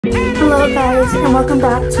Hello guys, and welcome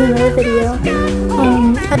back to another video.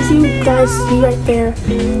 As you guys see right there,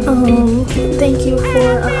 thank you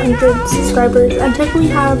for 100 subscribers. I technically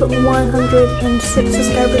have 106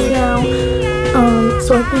 subscribers now,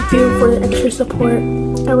 so I thank you for the extra support.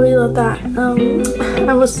 I really love that.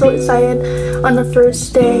 I was so excited on the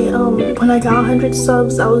first day. When I got 100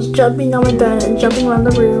 subs, I was jumping on my bed and jumping around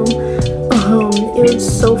the room. It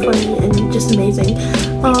was so funny and just amazing.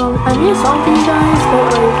 I made a song for you guys,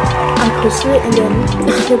 but I posted it and then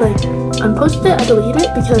unposted it. I deleted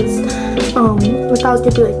it because I thought it was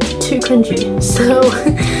gonna be too cringy. So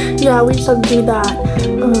yeah, we just had to do that.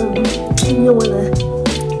 You wanna,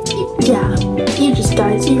 yeah,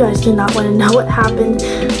 you guys do not want to know what happened.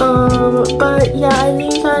 But yeah, I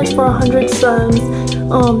thank you guys for 100 subs.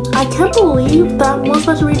 I can't believe that I'm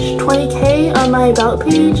supposed to reach 20k on my about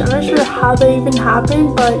page. I'm not sure how that even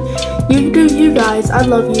happened, but you do you guys. I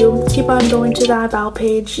love you. Keep on going to that about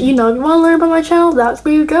page. You know, if you want to learn about my channel, that's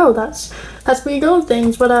where you go. That's where you go with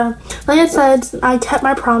things. But like I said, I kept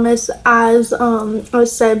my promise, as I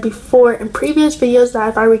said before in previous videos, that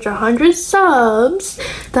if I reach 100 subs,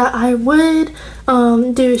 that I would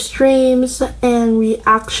do streams and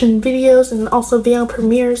reaction videos and also video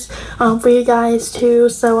premieres for you guys too.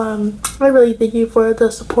 So I really thank you for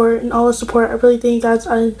the support and all the support. I really thank you guys.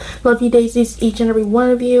 I love you daisies, each and every one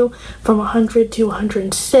of you, from 100 to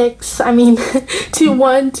 106. I mean to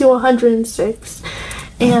 1 to 106.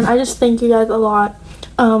 And I just thank you guys a lot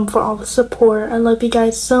for all the support. I love you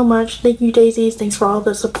guys so much. Thank you daisies. Thanks for all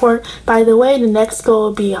the support. By the way, the next goal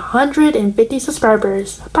will be 150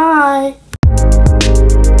 subscribers. Bye.